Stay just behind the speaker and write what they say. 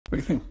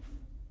big thing.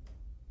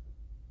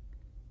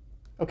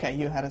 Okay,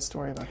 you had a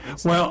story about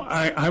this. Well,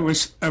 I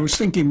was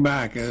thinking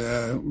back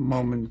a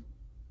moment,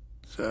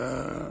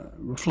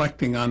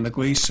 reflecting on the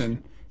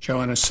Gleason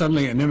show, and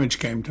suddenly an image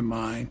came to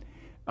mind.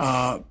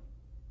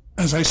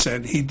 As I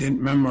said, he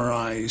didn't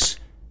memorize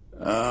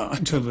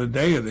until the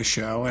day of the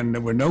show, and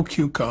there were no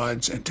cue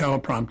cards, and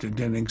teleprompter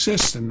didn't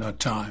exist in that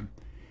time.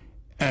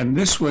 And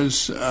this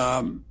was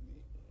the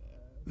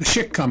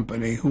Schick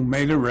Company, who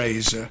made a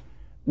razor,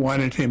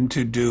 wanted him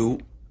to do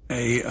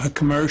a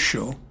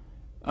commercial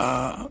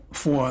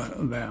for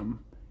them.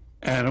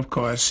 And, of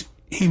course,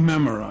 he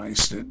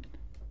memorized it.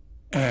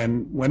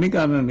 And when he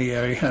got on the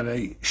air, he had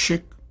a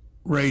Schick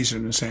razor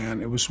in his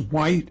hand. It was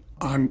white,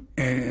 and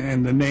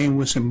the name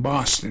was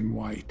embossed in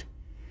white.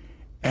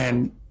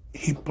 And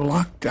he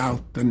blocked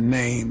out the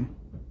name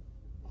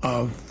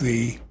of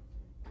the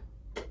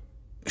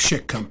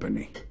Schick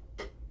Company.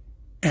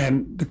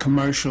 And the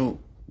commercial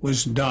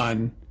was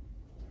done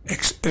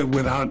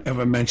without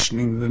ever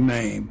mentioning the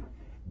name.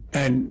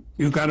 And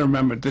you've got to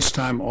remember, at this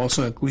time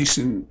also,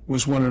 Gleason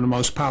was one of the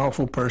most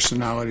powerful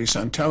personalities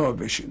on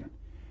television,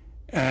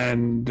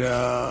 and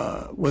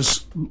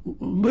was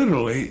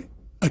literally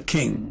a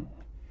king.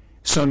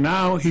 So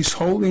now he's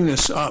holding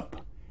this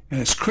up, and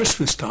it's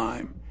Christmas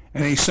time,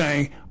 and he's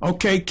saying,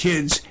 okay,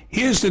 kids,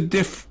 here's the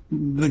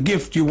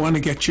gift you want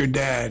to get your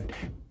dad.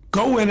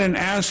 Go in and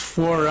ask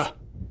for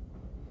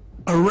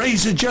a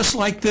razor just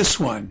like this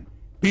one.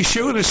 Be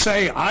sure to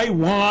say, I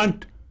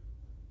want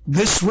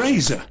this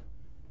razor.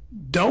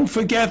 Don't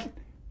forget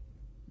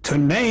to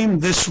name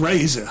this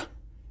razor.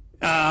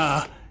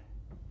 Yes,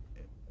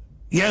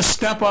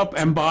 step up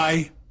and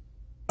buy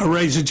a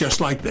razor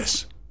just like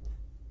this.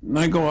 And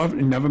I go up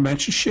and never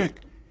mention Schick.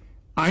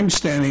 I'm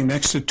standing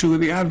next to two of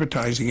the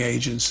advertising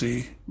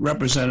agency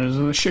representatives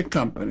of the Schick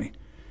Company.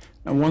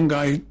 And one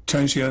guy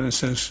turns to the other and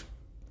says,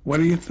 what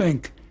do you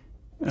think?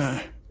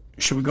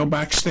 Should we go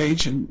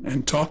backstage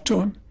and talk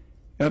to him?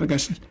 The other guy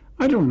says,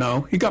 I don't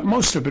know. He got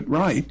most of it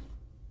right.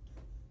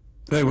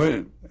 They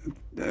were,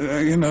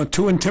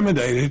 too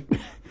intimidated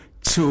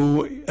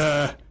to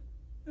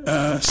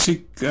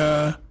seek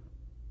the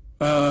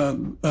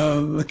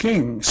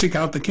king, seek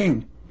out the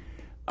king.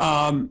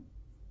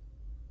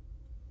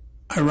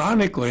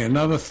 Ironically,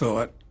 another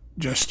thought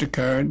just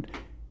occurred.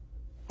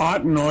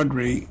 Art and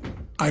Audrey,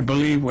 I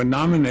believe, were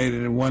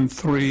nominated and won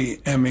 3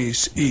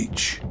 Emmys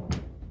each.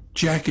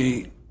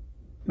 Jackie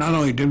not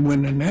only didn't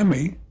win an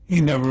Emmy,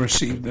 he never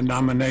received the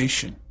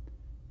nomination.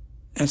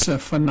 It's a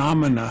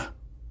phenomenon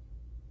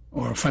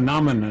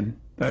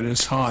that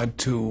is hard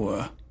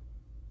to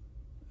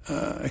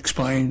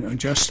explain or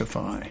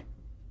justify.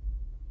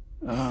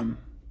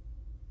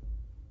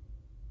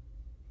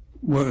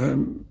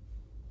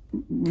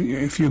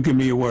 If you give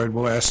me a word,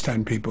 we'll ask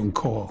 10 people and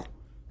call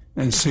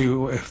and see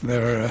if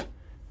their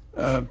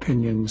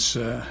opinions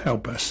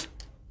help us.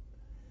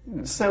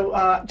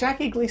 So,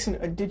 Jackie Gleason,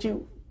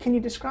 can you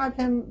describe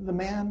him, the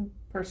man,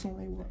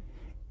 personally?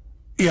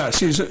 Yes,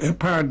 he's a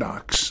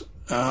paradox.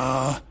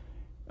 I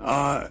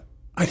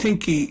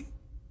think he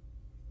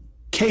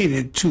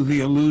catered to the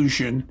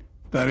illusion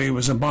that he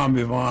was a bon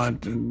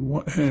vivant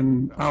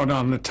and out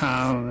on the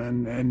town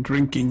and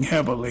drinking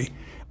heavily.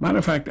 Matter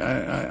of fact,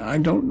 I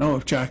don't know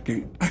if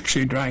Jackie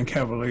actually drank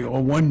heavily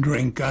or one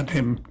drink got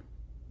him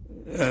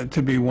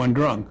to be one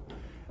drunk.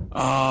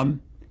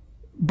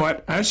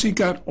 But as he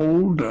got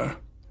older,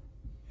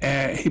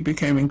 he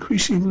became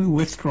increasingly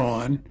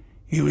withdrawn.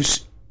 He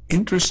was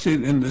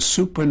interested in the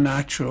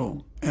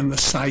supernatural and the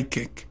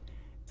psychic,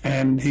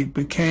 and he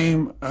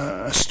became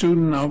a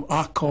student of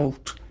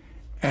occult,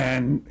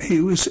 and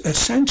he was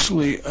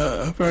essentially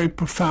a very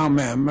profound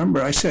man.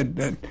 Remember, I said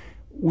that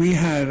we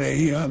had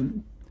a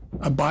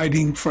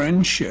abiding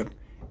friendship,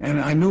 and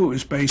I knew it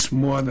was based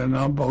more than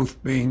on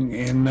both being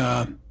in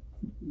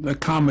the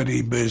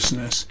comedy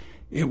business.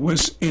 It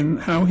was in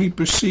how he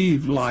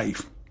perceived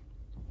life.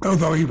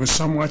 Although he was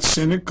somewhat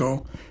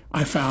cynical,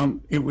 I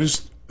found it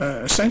was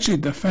essentially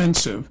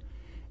defensive,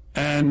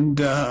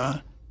 and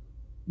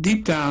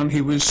deep down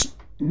he was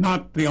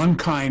not the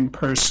unkind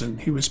person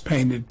he was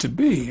painted to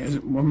be.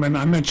 When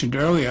I mentioned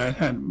earlier, I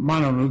had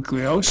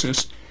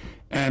mononucleosis,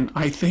 and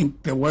I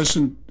think there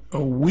wasn't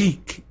a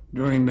week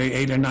during the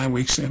 8 or 9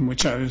 weeks in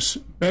which I was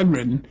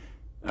bedridden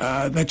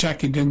that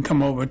Jackie didn't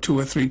come over 2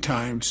 or 3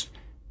 times.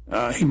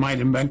 He might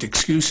invent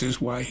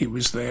excuses why he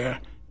was there.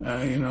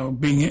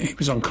 He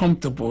was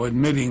uncomfortable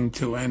admitting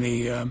to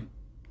any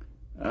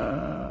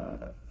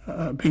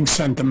being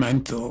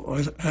sentimental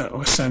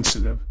or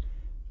sensitive,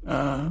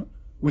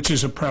 which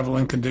is a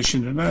prevalent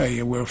condition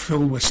today. We're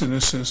filled with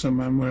cynicism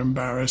and we're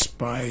embarrassed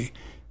by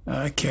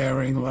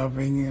caring,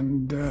 loving,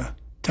 and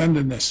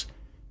tenderness.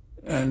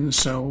 And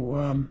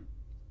so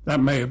that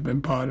may have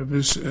been part of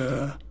his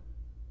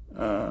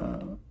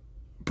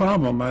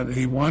problem.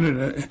 He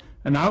wanted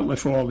an outlet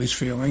for all these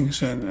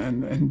feelings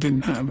and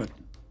didn't have it.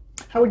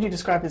 How would you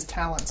describe his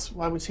talents?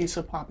 Why was he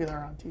so popular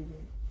on TV?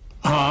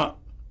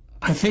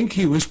 I think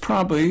he was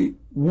probably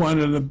one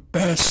of the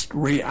best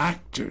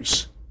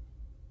reactors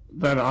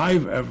that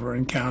I've ever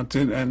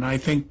encountered, and I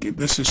think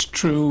this is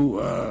true.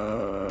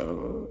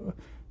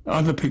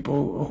 Other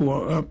people who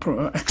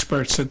are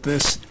experts at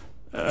this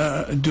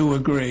do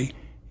agree.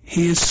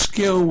 His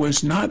skill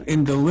was not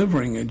in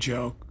delivering a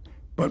joke,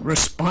 but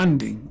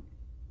responding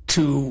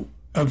to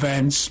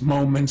events,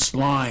 moments,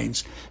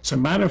 lines. As a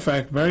matter of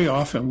fact, very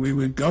often we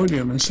would go to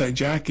him and say,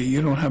 Jackie,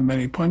 you don't have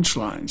many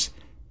punchlines.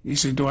 He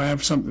said, do I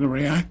have something to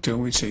react to?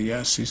 And we'd say,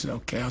 yes. He said,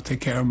 okay, I'll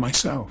take care of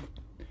myself.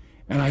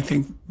 And I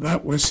think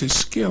that was his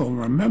skill.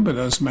 Remember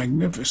those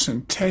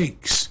magnificent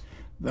takes,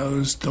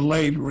 those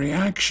delayed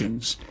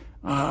reactions.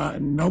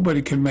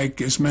 Nobody can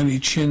make as many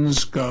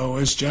chins go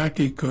as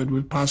Jackie could,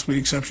 with possibly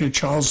the exception of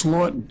Charles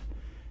Lawton.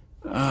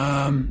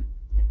 And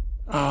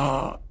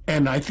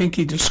I think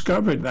he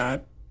discovered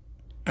that,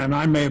 and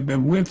I may have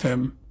been with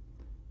him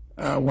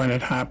when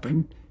it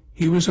happened.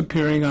 He was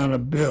appearing on a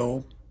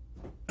bill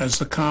as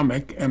the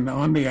comic, and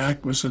on the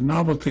act was a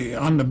novelty.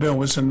 On the bill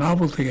was a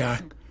novelty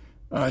act,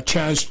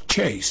 Chaz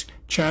Chase.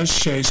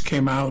 Chaz Chase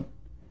came out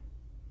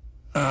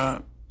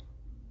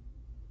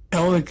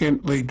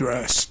elegantly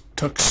dressed,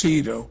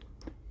 tuxedo,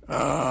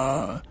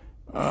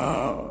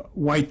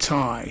 white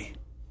tie,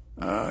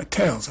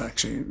 tails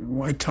actually,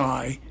 white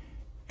tie,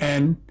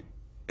 and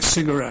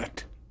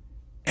cigarette.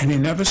 And he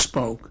never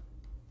spoke,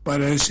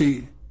 but as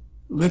he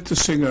lit the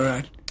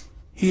cigarette,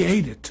 he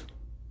ate it.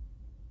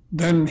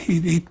 Then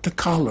he'd eat the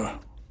collar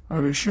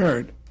of his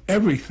shirt,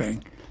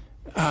 everything.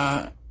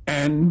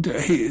 And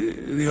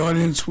the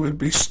audience would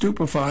be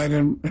stupefied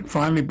and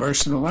finally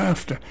burst into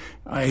laughter.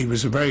 He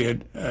was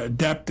very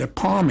adept at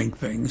palming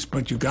things,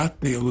 but you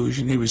got the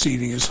illusion he was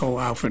eating his whole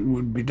outfit and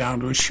would be down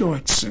to his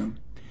shorts soon.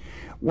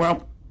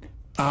 Well,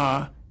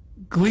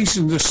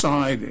 Gleason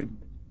decided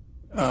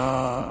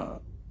to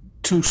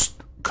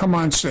come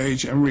on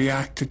stage and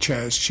react to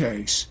Chaz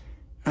Chase.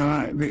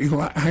 And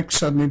the act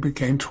suddenly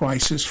became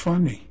twice as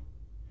funny.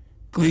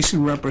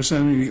 Gleason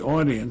representing the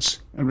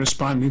audience and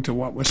responding to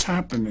what was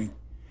happening.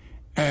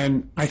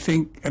 And I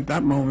think at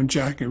that moment,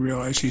 Jackie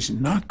realized he's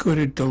not good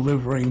at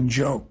delivering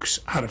jokes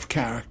out of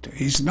character.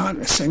 He's not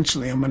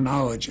essentially a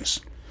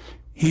monologist.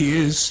 He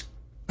is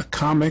a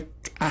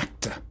comic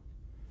actor.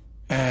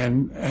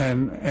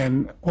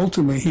 And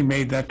ultimately, he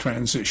made that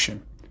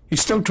transition. He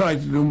still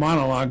tried to do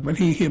monologue, but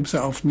he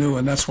himself knew,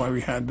 and that's why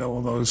we had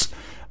all those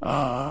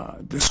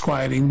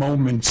disquieting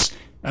moments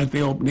at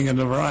the opening of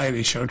the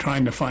variety show,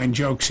 trying to find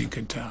jokes he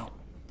could tell.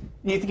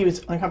 Do you think he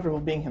was uncomfortable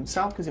being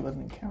himself because he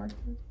wasn't in character?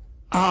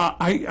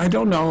 I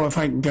don't know if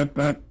I can get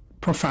that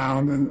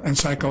profound and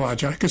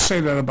psychological. I could say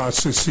that about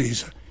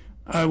Caesar.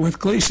 With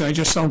Gleason, I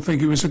just don't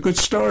think he was a good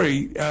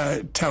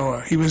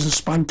storyteller. He was a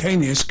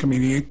spontaneous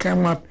comedian. He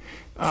came up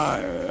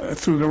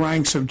through the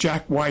ranks of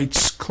Jack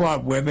White's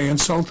club, where they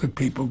insulted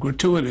people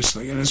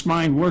gratuitously, and his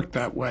mind worked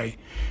that way.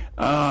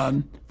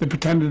 They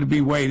pretended to be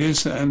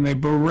waiters, and they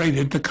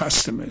berated the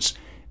customers.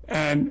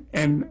 And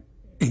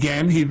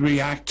again, he'd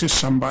react to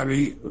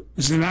somebody's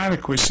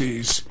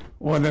inadequacies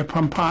or their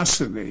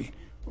pomposity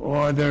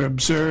or their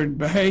absurd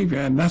behavior,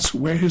 and that's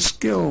where his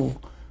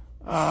skill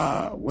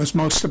was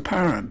most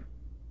apparent.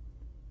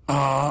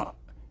 I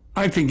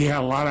think he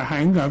had a lot of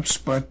hang-ups,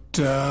 but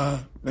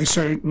they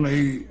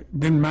certainly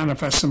didn't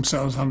manifest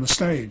themselves on the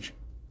stage.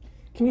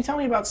 Can you tell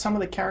me about some of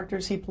the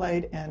characters he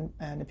played, and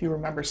if you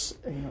remember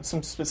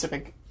some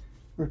specific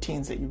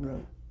routines that you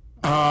wrote?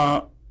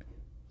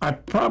 I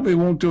probably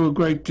won't do a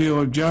great deal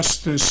of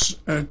justice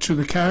to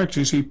the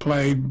characters he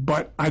played,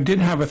 but I did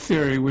have a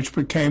theory which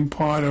became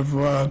part of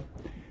a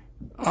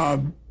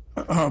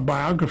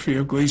biography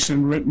of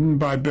Gleason written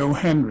by Bill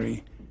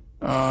Henry.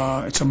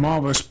 It's a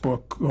marvelous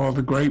book called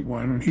The Great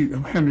One.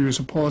 Henry was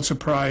a Pulitzer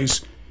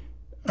Prize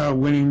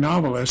winning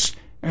novelist,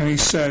 and he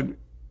said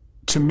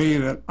to me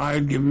that I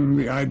had given him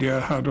the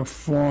idea how to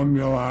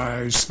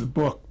formalize the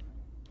book.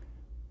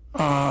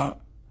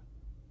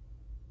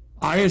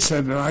 I had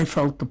said that I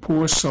felt the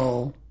poor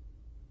soul,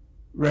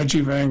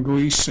 Reggie Van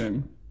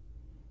Gleason,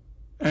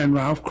 and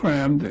Ralph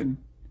Cramden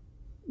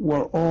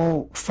were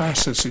all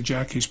facets of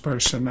Jackie's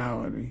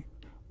personality,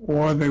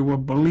 or they were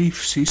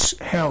beliefs he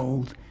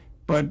held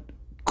but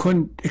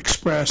couldn't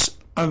express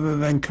other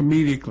than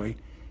comedically.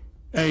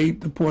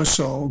 The poor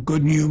soul,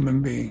 good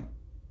human being.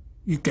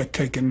 You get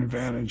taken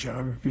advantage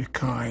of if you're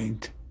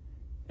kind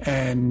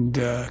and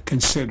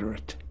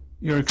considerate.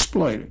 You're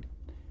exploited.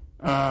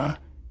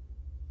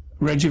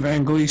 Reggie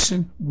Van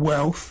Gleason,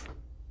 wealth,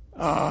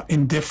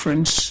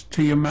 indifference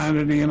to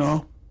humanity and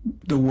all.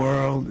 The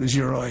world is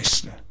your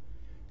oyster.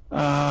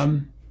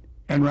 And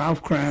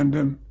Ralph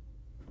Cramden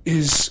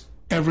is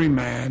every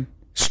man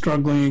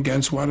struggling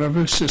against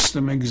whatever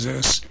system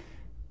exists,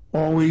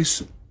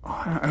 always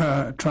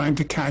trying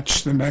to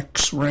catch the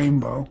next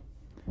rainbow.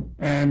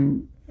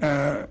 And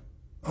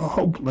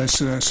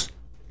hopelessness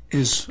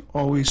is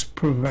always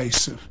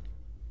pervasive.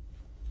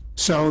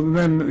 So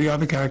then the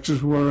other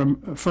characters were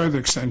a further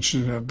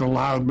extension of the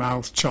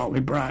loudmouth Charlie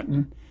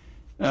Bratton,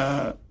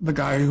 the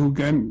guy who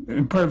got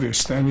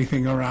impervious to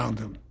anything around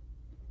him.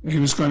 He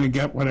was going to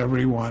get whatever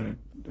he wanted.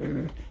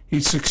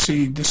 He'd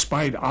succeed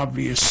despite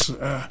obvious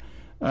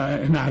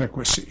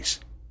inadequacies.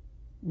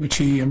 which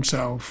he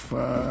himself,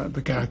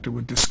 the character,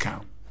 would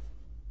discount.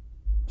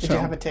 Did you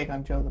have a take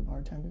on Joe the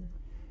bartender?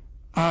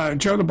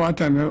 Joe the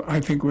bartender, I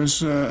think,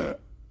 was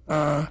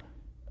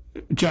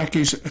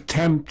Jackie's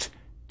attempt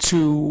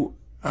to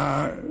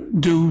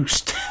do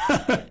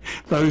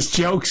those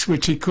jokes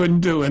which he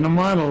couldn't do in a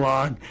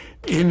monologue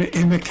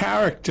in the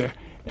character.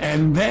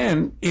 And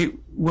then it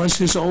was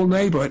his old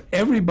neighborhood.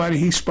 Everybody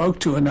he spoke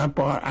to in that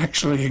bar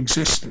actually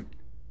existed.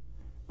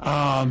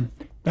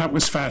 That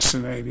was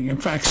fascinating. In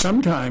fact,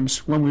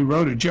 sometimes when we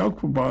wrote a joke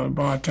for a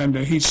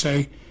bartender, he'd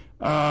say,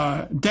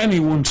 Denny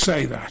won't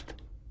say that.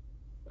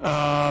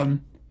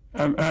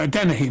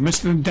 Dennehy,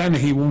 Mr.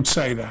 Dennehy won't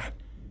say that.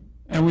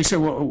 And we said,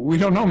 well, we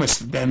don't know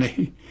Mr.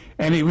 Dennehy.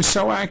 And he was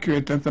so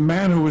accurate that the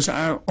man who was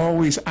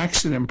always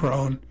accident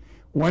prone,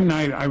 one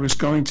night I was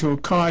going to a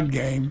card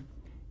game,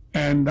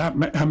 and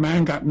a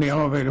man got in the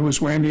elevator who was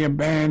wearing a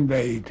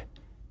Band-Aid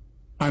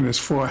on his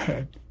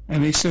forehead.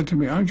 And he said to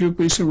me, aren't you a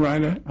Gleason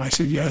writer? I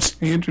said, yes.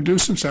 He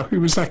introduced himself. He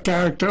was that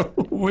character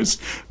who was,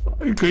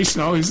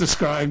 Gleason always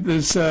described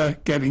as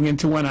getting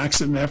into one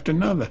accident after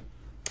another.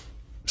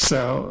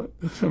 So,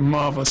 a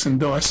marvelous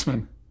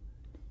endorsement.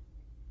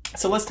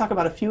 So let's talk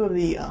about a few of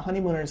the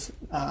Honeymooners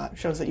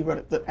shows that you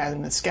wrote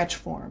in the sketch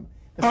form.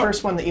 The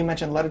first one that you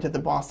mentioned, Letter to the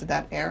Boss, did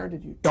that air?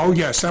 Did you? Oh,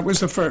 yes. That was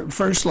the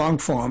first long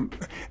form.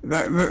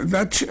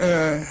 That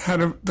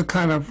had the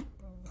kind of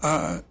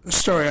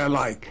story I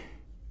like.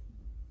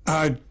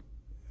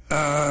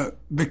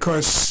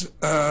 Because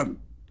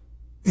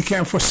you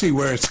can't foresee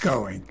where it's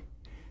going.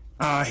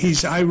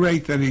 He's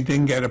irate that he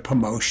didn't get a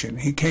promotion.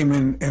 He came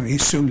in and he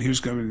assumed he was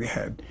going to be the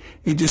head.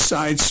 He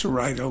decides to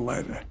write a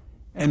letter.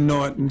 And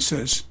Norton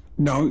says,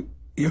 no,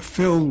 you're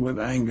filled with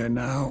anger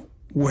now.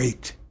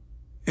 Wait.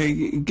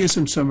 He gives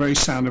him some very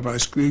sound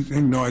advice. He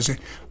ignores it.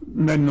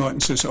 And then Norton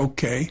says,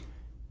 okay,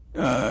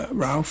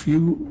 Ralph,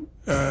 he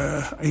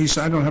says,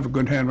 I don't have a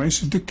good handwriting. He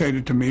says, dictate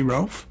it to me,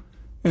 Ralph,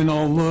 and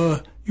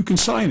you can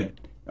sign it.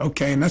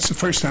 Okay, and that's the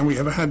first time we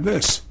ever had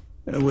this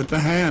with the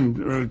hand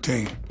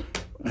routine.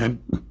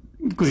 And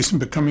Gleason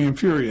becoming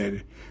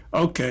infuriated.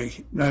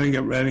 Okay, now to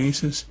get ready, he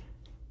says,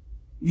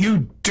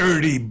 you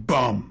dirty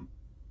bum.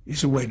 He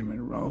said, wait a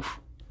minute, Ralph.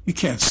 You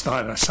can't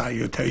start a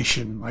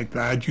salutation like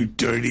that, you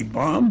dirty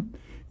bum.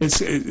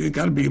 It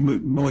got to be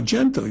more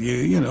gentle.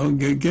 You know,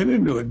 get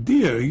into it.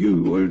 Dear,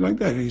 you, like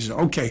that. He says,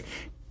 okay,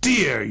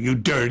 dear, you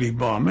dirty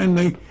bum. And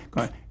he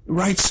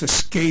writes a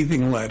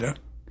scathing letter,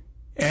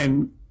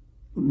 and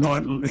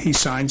Norton, he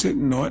signs it,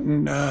 and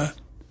Norton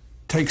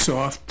takes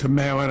off to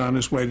mail it on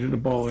his way to the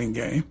bowling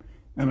game.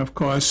 And of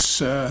course,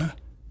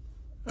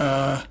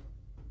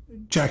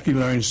 Jackie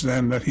learns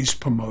then that he's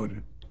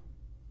promoted.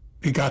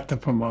 He got the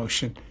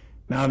promotion.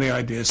 Now the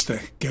idea is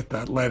to get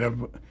that letter,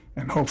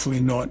 and hopefully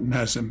Norton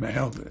hasn't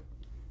mailed it.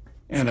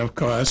 And of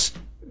course,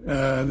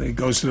 he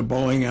goes to the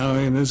bowling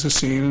alley, and there's a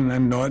scene, and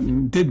then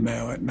Norton did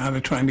mail it. Now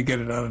they're trying to get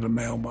it out of the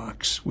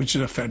mailbox, which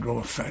is a federal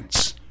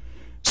offense.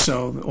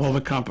 So all the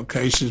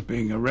complications,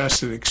 being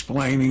arrested,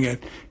 explaining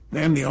it.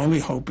 Then the only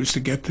hope is to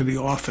get to the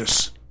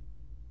office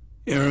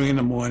early in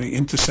the morning,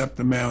 intercept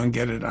the mail, and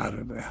get it out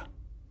of there.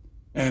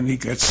 And he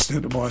gets to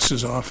the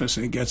boss's office,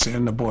 and he gets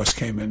in, the boss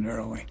came in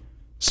early.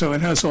 So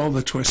it has all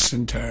the twists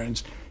and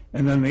turns.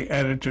 And then the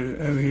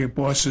editor, the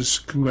boss is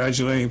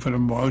congratulating for the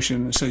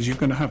promotion and says, you're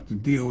going to have to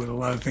deal with a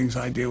lot of things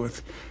I deal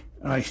with.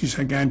 He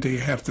said, I guarantee you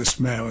half this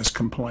mail is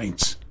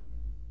complaints.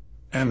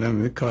 And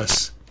then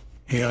because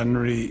he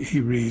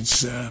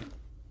reads the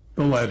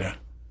letter.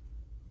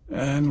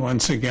 And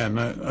once again,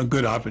 a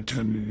good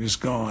opportunity is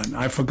gone.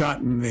 I've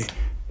forgotten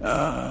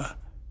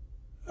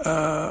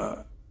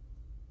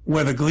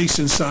whether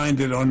Gleason signed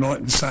it or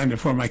Norton signed it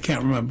for him. I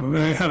can't remember, but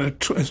it had a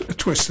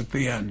twist at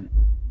the end.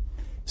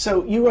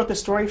 So you wrote the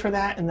story for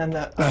that, and then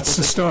that's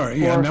the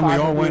story. Yeah, and then we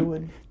all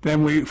went.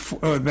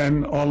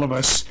 Then all of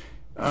us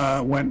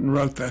went and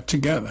wrote that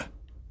together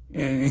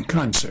in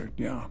concert.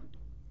 Yeah.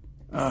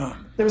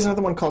 There was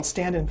another one called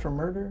Stand In for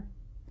Murder.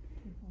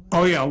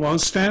 Oh yeah, well,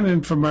 Stand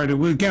In for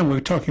Murder. Again, we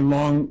were talking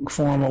long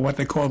form, or what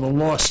they call the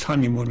lost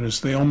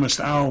honeymooners, the almost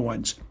our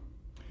ones.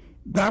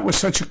 That was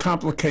such a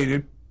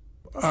complicated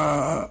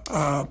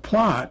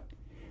plot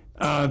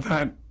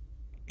that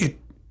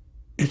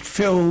it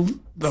filled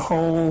the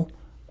whole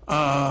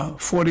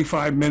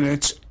 45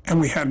 minutes, and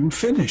we hadn't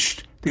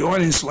finished. The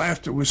audience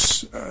laughter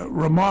was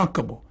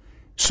remarkable.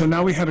 So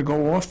now we had to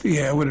go off the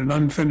air with an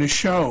unfinished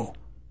show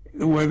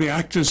where the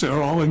actors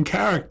are all in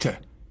character.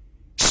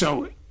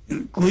 So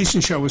Gleason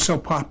Show was so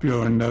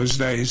popular in those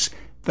days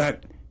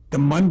that the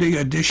Monday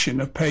edition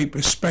of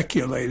paper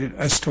speculated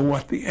as to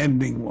what the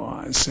ending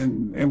was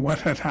and what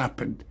had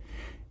happened.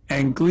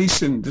 And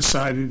Gleason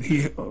decided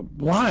he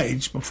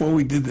obliged, before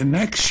we did the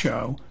next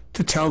show,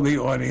 to tell the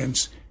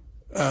audience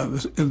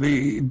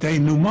the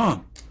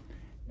denouement.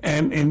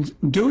 And in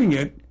doing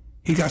it,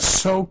 he got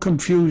so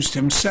confused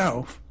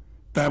himself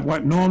that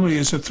what normally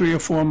is a 3 or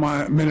 4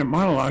 minute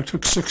monologue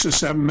took 6 or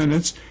 7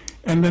 minutes,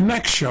 and the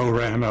next show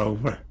ran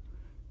over.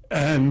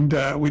 And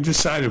we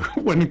decided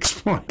we wouldn't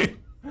explain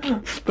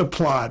the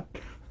plot.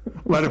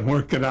 Let him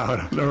work it out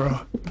on their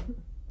own.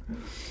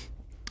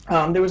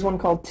 There was one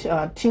called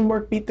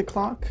Teamwork Beat the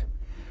Clock.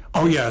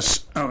 Oh,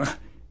 yes. That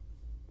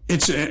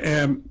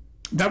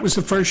was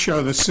the first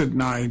show that Sid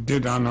and I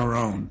did on our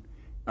own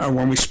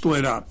when we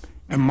split up.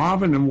 And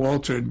Marvin and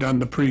Walter had done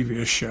the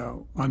previous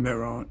show on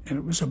their own. And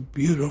it was a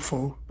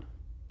beautiful,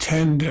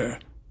 tender,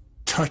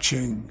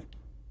 touching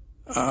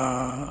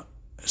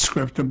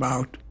script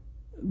about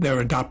their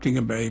adopting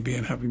a baby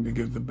and having to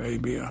give the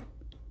baby up.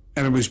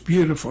 And it was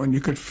beautiful, and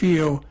you could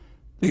feel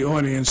the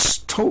audience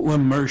total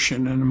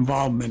immersion and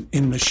involvement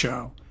in the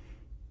show.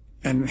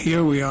 And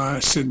here we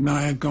are, Sid and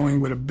I are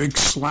going with a big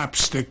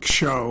slapstick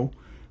show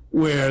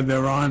where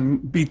they're on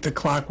Beat the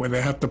Clock, where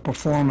they have to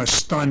perform a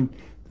stunt.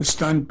 The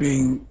stunt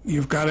being,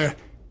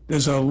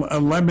 there's a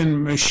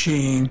lemon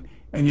machine,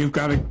 and you've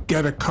got to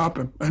get a cup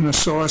and a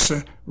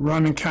saucer,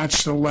 run and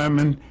catch the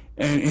lemon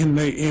and in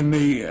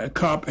the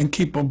cup and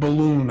keep a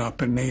balloon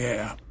up in the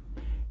air.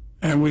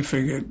 And we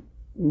figured,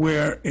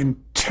 we're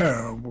in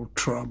terrible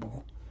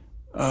trouble.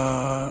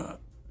 And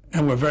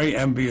we're very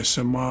envious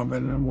of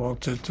Marvin and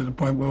Walter to the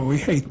point where we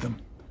hate them.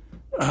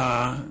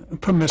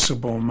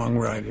 Permissible among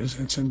writers,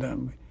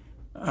 incidentally.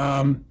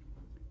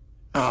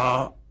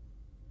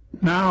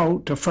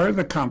 Now, to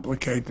further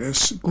complicate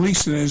this,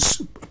 Gleason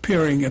is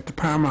appearing at the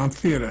Paramount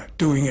Theater,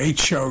 doing 8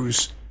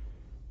 shows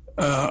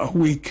a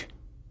week,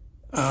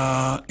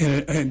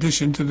 in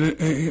addition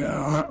to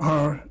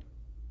our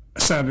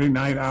Saturday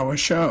night hour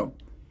show.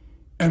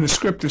 And the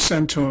script is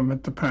sent to him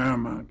at the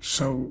Paramount.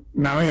 So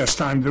now he has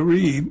time to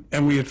read,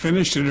 and we had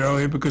finished it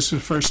earlier because it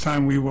was the first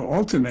time we were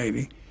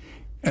alternating.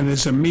 And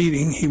there's a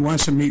meeting. He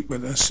wants to meet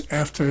with us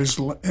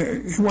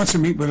he wants to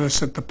meet with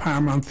us at the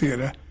Paramount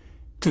Theater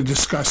to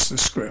discuss the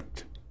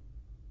script.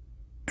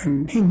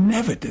 And he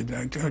never did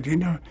that, George, you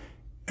know.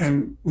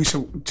 And we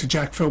said to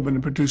Jack Philbin, the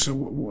producer,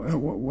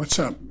 what's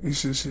up? He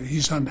says,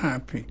 he's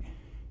unhappy.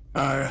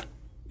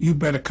 You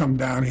better come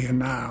down here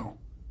now.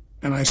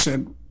 And I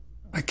said,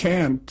 I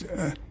can't.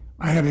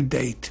 I had a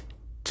date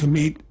to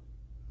meet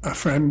a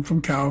friend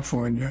from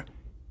California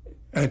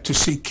to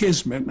see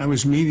Kismet. I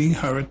was meeting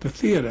her at the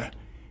theater.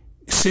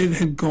 Sid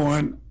had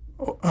gone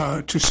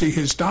to see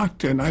his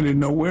doctor, and I didn't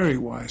know where he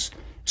was.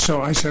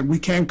 So I said, we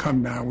can't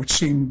come now, which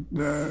seemed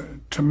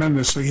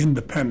tremendously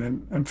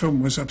independent, and Phil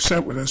was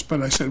upset with us,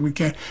 but I said, we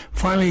can't.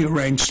 Finally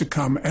arranged to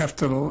come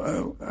after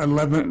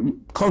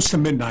 11, close to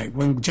midnight.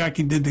 When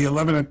Jackie did the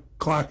 11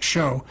 o'clock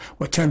show,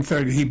 or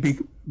 10:30, he'd be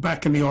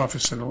back in the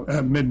office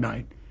at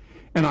midnight.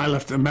 And I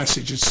left a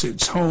message at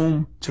Sid's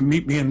home to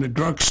meet me in the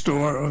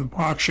drugstore or the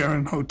Park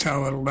Sharon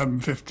Hotel at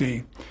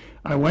 11:15.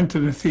 I went to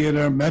the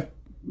theater, met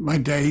my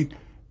date,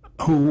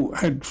 who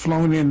had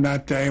flown in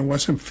that day and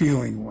wasn't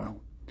feeling well.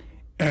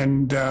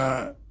 And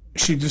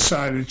she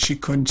decided she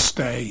couldn't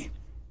stay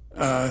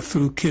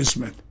through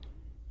Kismet.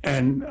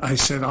 And I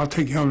said, I'll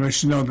take you home. And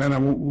she said, no, then I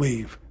won't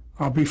leave.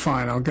 I'll be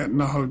fine. I'll get in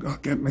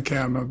the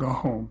cab and I'll go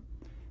home.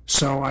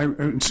 So I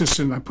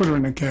insisted, and I put her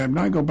in a cab, and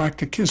I go back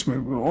to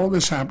Kismet with all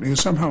this happening, and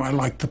somehow I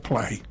liked the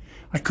play.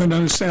 I couldn't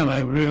understand.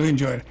 I really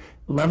enjoyed it.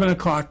 11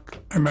 o'clock,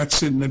 I met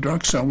Sid in the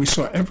drugstore, and we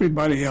saw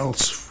everybody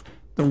else,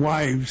 the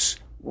wives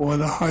or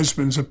the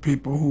husbands of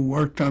people who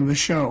worked on the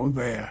show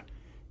there.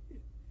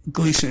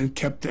 Gleason had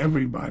kept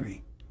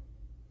everybody.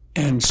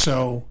 And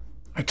so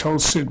I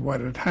told Sid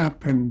what had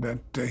happened,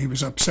 that he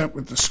was upset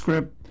with the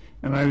script,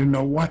 and I didn't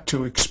know what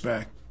to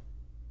expect.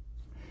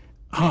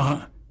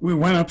 We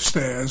went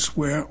upstairs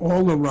where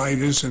all the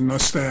writers and the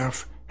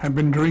staff had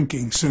been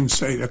drinking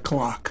since 8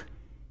 o'clock.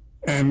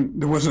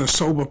 And there wasn't a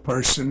sober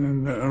person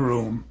in the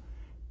room.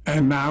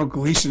 And now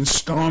Gleason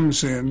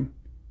storms in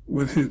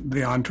with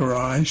the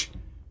entourage,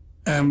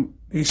 and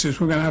he says,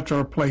 we're going to have to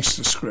replace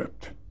the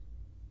script.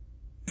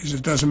 He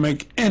says, it doesn't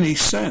make any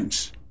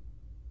sense.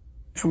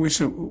 And we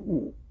said,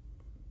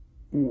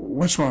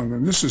 what's wrong?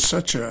 And this is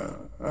such a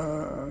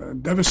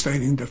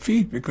devastating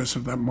defeat because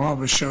of that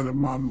marvelous show that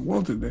Marvin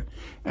Walter did.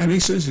 And he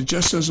says, it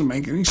just doesn't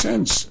make any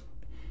sense.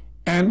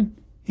 And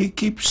he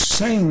keeps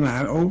saying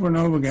that over and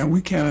over again.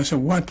 We can't. I said,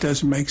 what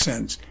doesn't make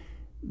sense?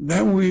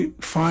 Then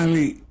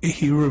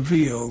he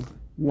revealed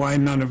why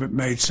none of it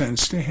made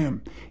sense to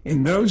him.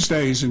 In those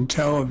days in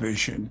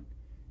television,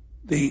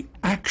 the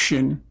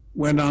action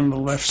went on the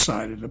left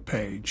side of the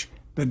page.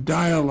 The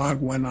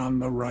dialogue went on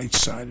the right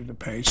side of the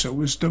page, so it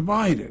was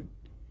divided.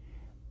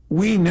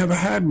 We never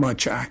had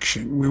much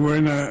action. We were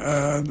in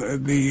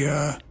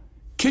the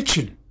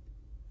kitchen,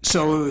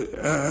 so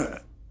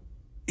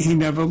he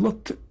never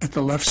looked at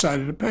the left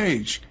side of the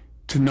page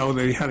to know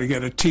that he had to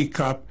get a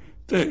teacup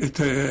and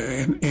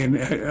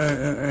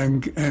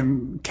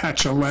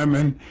catch a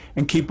lemon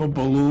and keep a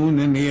balloon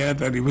in the air,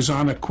 that he was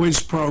on a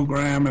quiz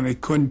program and he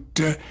couldn't,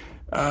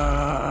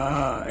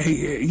 all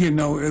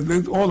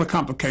the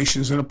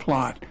complications of the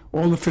plot,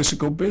 all the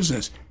physical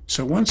business.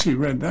 So once he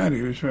read that,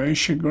 he was very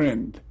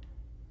chagrined.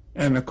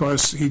 And of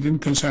course, he didn't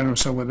concern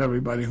himself with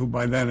everybody who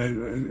by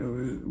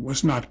then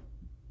was not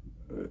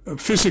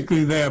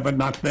physically there, but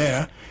not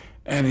there.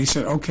 And he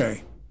said,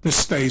 okay, this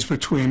stays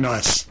between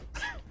us.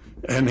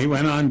 And he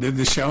went on, did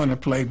the show, and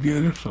it played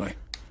beautifully.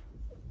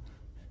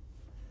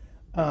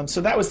 So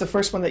that was the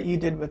first one that you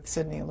did with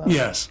Sidney alone?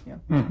 Yes. Yeah.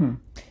 Mm-hmm.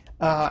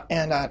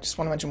 And I just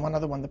want to mention one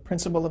other one, The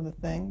Principle of the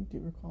Thing. Do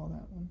you recall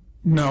that one?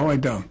 No, I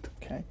don't.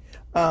 Okay.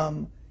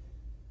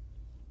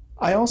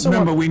 I also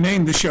remember we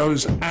named the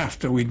shows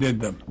after we did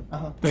them.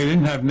 They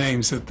didn't have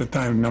names at the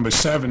time. Number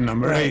 7,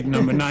 number 8,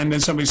 number 9. Then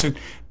somebody said,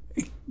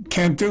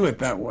 "Can't do it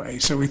that way,"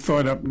 so we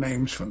thought up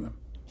names for them.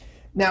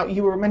 Now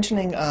you were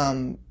mentioning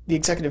the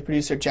executive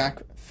producer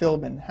Jack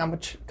Philbin. How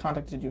much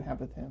contact did you have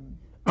with him?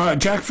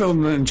 Jack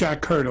Philbin and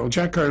Jack Hurdle.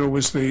 Jack Hurdle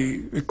was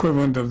the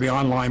equivalent of the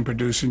online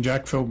producer, and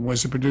Jack Philbin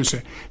was the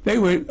producer. They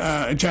were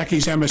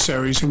Jackie's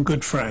emissaries and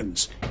good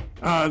friends.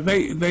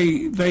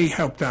 They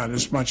helped out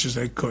as much as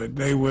they could.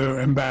 They were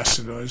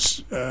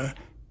ambassadors,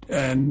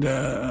 and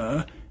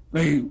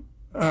they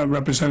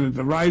represented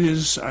the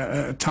writers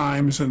at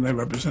times, and they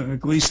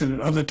represented Gleason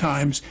at other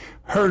times.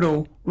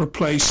 Hurdle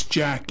replaced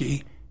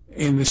Jackie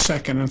in the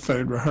second and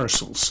third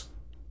rehearsals.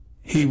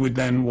 He would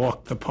then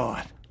walk the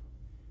part.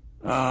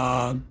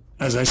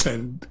 As I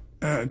said,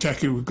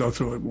 Jackie would go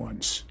through it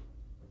once.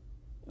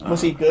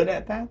 Was he good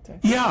at that?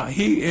 Yeah,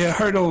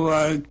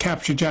 Hurdle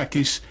captured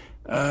Jackie's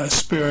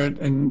spirit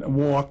and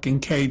walk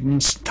and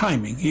cadence,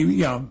 timing.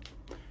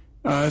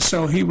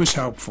 So he was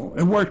helpful.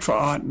 It worked for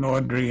Art and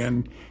Audrey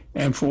and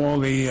for all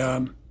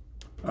the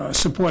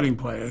supporting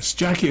players.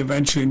 Jackie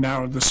eventually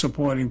narrowed the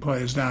supporting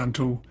players down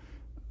to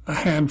a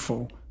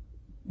handful,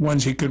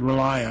 ones he could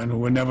rely on, who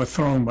were never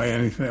thrown by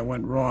anything that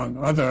went wrong.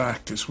 Other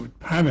actors would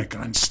panic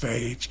on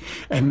stage,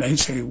 and they'd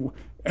say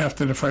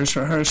after the first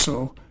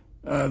rehearsal,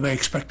 they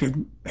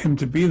expected him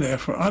to be there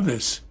for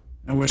others,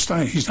 and we're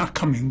starting. He's not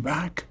coming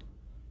back.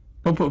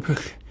 And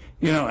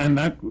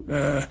that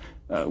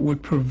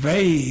would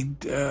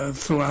pervade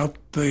throughout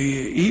the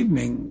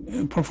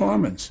evening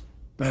performance,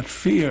 that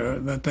fear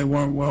that they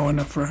weren't well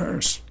enough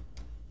rehearsed.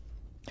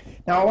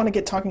 Now, I want to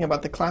get talking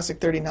about the Classic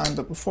 39,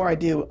 but before I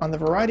do, on the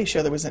variety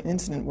show, there was an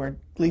incident where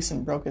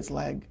Gleason broke his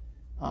leg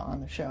on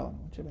the show.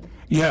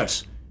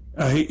 Yes.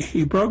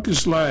 He broke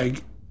his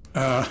leg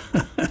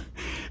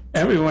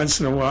every once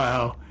in a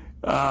while.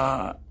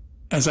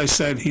 As I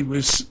said, he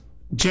was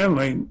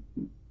generally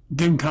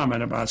didn't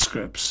comment about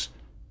scripts.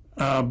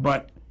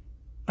 But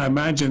I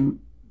imagine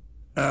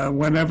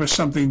whenever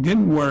something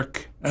didn't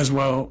work as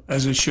well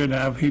as it should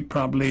have, he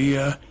probably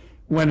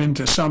went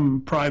into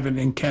some private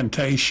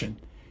incantation.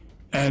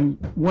 And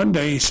one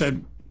day he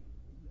said,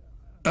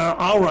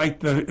 "I'll write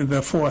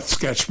the fourth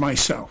sketch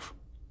myself."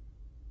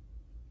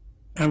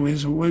 And we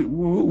said,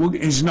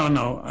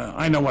 no,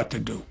 I know what to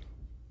do.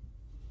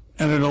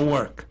 And it'll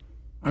work.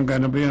 I'm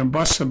going to be in a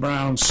Buster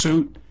Brown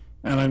suit,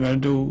 and I'm going to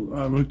do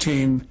a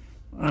routine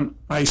on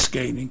ice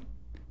skating.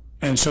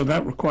 And so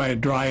that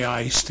required dry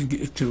ice to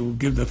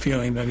give the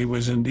feeling that he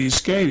was indeed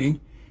skating.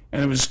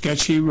 And it was a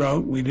sketch he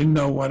wrote. We didn't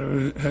know what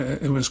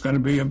it was going to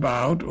be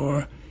about,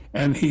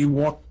 and he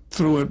walked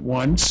through it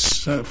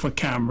once for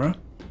camera,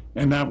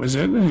 and that was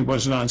it. And he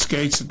wasn't on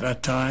skates at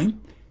that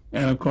time.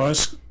 And of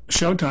course,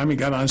 showtime, he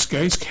got on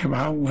skates, came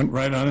out, went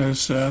right on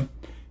his, I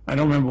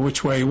don't remember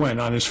which way he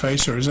went, on his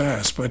face or his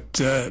ass, but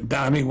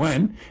down he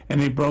went, and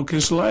he broke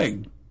his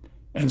leg.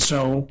 And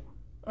so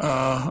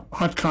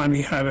Hot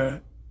Connie had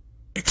to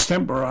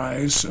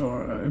extemporize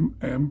or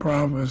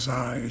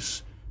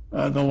improvise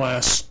the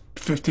last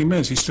 50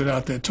 minutes. He stood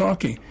out there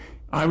talking.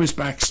 I was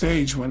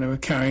backstage when they were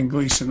carrying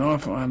Gleason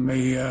off on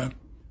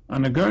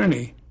the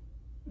gurney,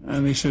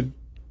 and he said,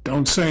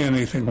 "Don't say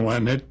anything,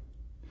 Leonard."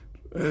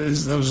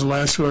 Those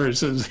last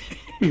words as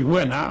he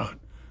went out.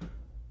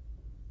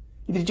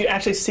 Did you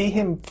actually see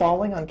him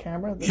falling on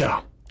camera?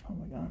 Yeah. Oh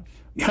my gosh.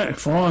 Yeah,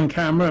 fall on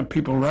camera.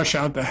 People rush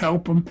out to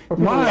help him. Were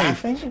people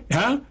laughing?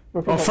 Huh?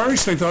 Well,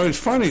 first they thought it was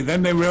funny.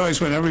 Then they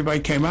realized when everybody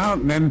came out,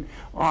 and then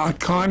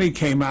Connie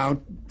came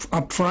out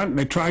up front, and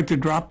they tried to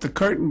drop the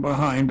curtain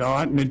behind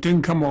Art, and it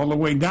didn't come all the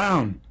way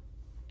down.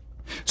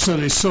 So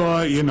they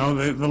saw,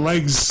 the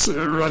legs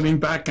running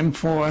back and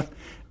forth,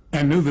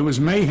 and knew there was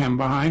mayhem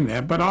behind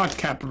there. But Art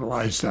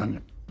capitalized on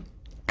it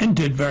and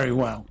did very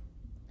well.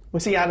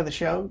 Was he out of the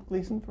show,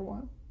 Gleason, for a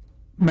while?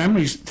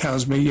 Memory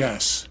tells me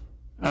yes,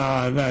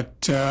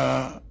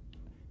 that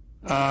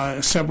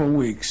several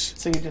weeks.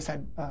 So you just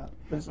had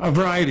a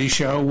variety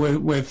show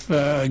with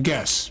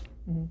guests,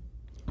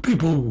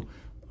 people who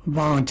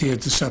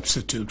volunteered to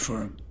substitute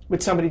for him.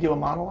 Would somebody do a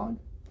monologue?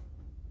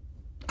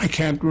 I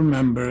can't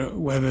remember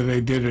whether they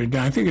did or didn't.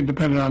 I think it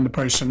depended on the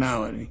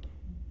personality.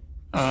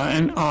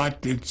 And Art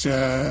did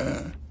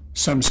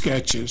some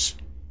sketches.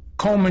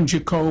 Coleman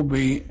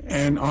Jacoby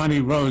and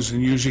Arnie Rosen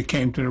usually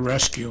came to the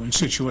rescue in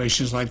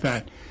situations like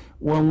that.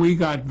 When we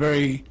got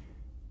very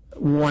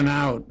worn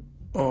out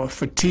or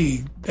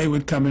fatigued, they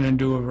would come in and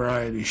do a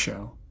variety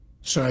show.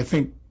 So I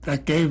think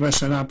that gave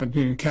us an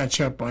opportunity to catch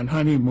up on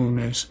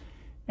Honeymooners,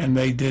 and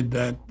they did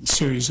that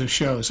series of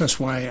shows. That's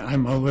why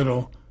I'm a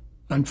little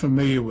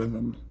unfamiliar with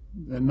them.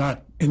 They're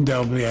not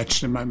indelibly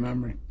etched in my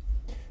memory.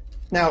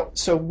 Now,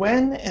 so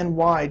when and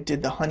why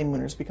did The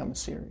Honeymooners become a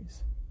series?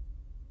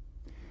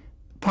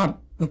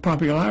 The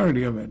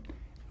popularity of it.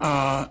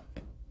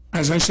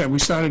 As I said, we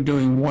started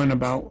doing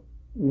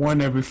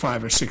one every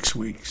 5 or 6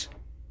 weeks.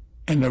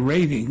 and the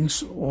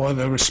ratings or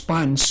the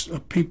response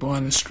of people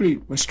on the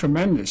street was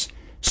tremendous.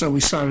 So we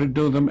started to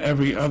do them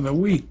every other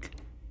week.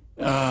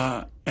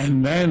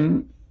 And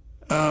then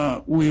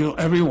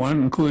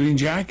everyone, including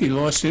Jackie,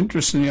 lost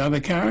interest in the other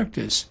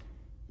characters.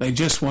 They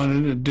just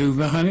wanted to do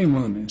the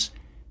Honeymooners.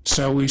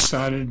 So we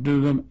started to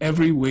do them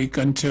every week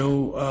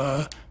until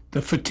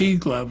the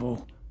fatigue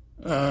level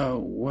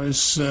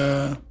was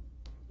at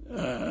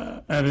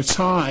its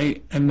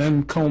high, and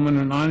then Coleman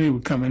and Ani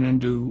would come in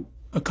and do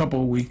a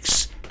couple of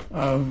weeks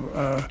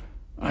of,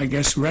 I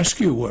guess,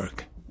 rescue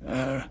work,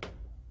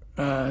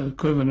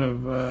 equivalent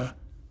of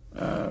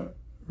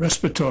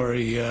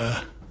respiratory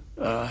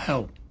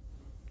help.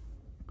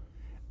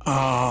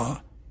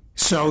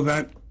 So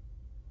that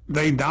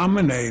they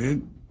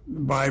dominated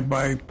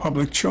by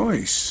public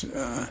choice.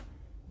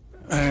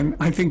 And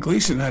I think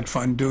Gleason had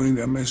fun doing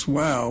them as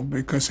well,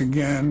 because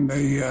again,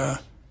 the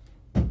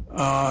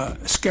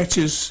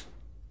sketches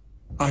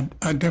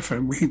are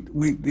different.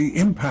 The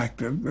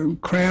impact of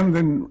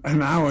Cramden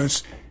and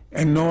ours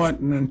and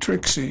Norton and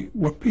Trixie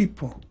were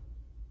people.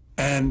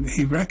 And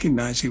he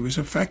recognized he was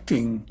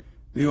affecting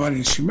the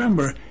audience.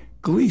 Remember,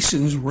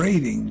 Gleason's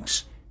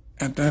ratings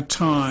at that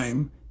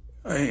time,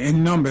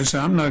 in numbers,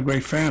 I'm not a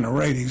great fan of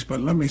ratings, but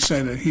let me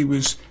say that he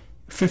was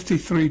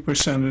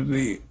 53% of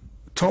the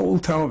total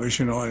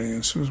television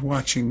audience was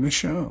watching the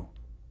show.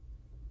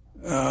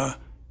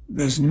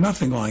 There's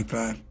nothing like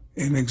that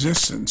in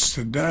existence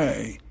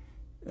today.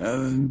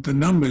 The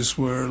numbers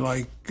were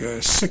like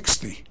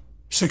 60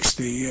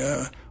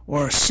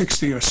 or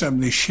 60 or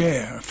 70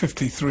 share,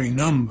 53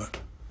 number.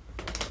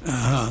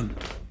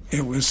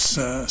 It was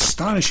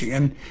astonishing.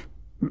 And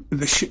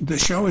the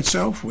show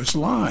itself was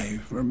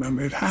live.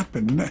 Remember, it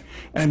happened.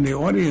 And the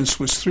audience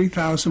was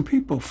 3,000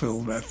 people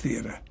filled that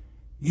theater.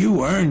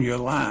 You earned your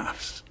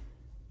laughs.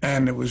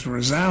 And it was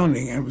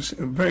resounding. It was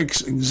very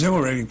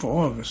exhilarating for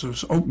all of us. It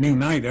was opening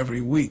night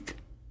every week.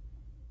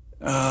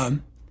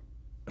 Fun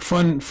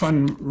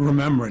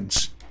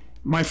remembrance.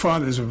 My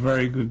father's a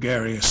very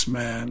gregarious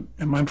man,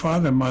 and my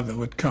father and mother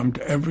would come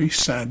to every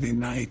Saturday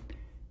night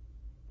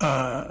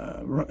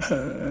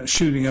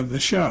shooting of the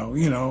show,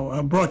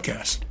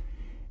 broadcast.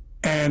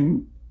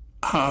 And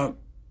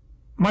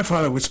my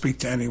father would speak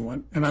to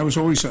anyone, and I was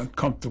always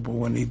uncomfortable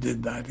when he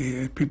did that. He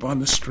had people on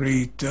the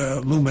street,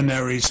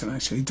 luminaries, and I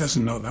said, he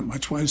doesn't know that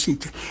much. What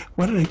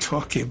are they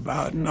talking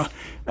about? No,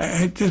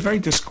 it's very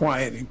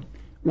disquieting.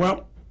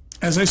 Well,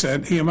 as I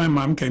said, he and my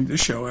mom came to the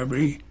show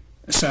every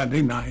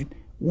Saturday night.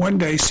 One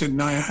day, Sid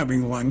and I are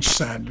having lunch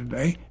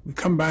Saturday. We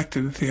come back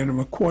to the theater,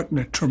 we're caught in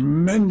a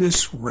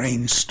tremendous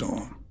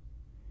rainstorm,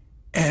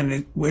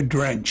 and we're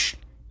drenched.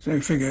 So we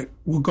figured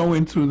we'll go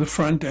in through the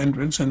front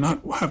entrance and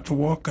not have to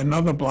walk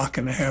another block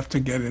and a half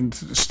to get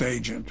into the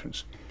stage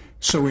entrance.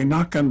 So we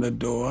knock on the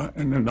door,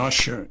 and an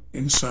usher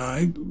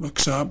inside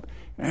looks up,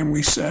 and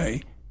we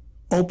say,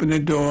 "Open the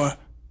door,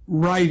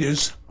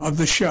 writers of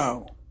the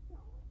show."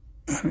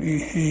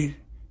 And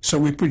so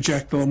we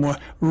project a little more.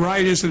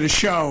 "Writers of the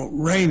show,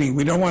 raining.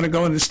 We don't want to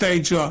go in the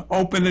stage door.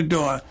 Open the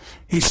door."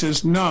 He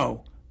says,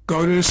 "No,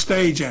 go to the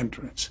stage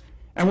entrance."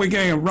 And we're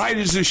getting a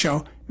writers of the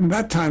show. And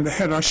that time the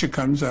head usher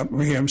comes up and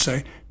we hear him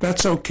say,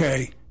 "That's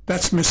okay.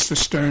 That's Mr.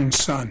 Stern's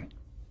son."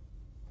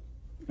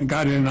 I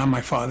got in on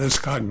my father's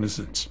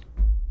cognizance.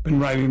 Been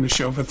writing the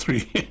show for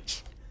 3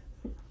 years.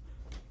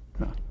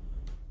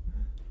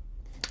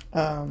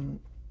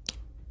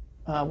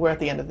 We're at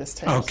the end of this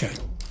tape. Okay.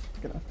 So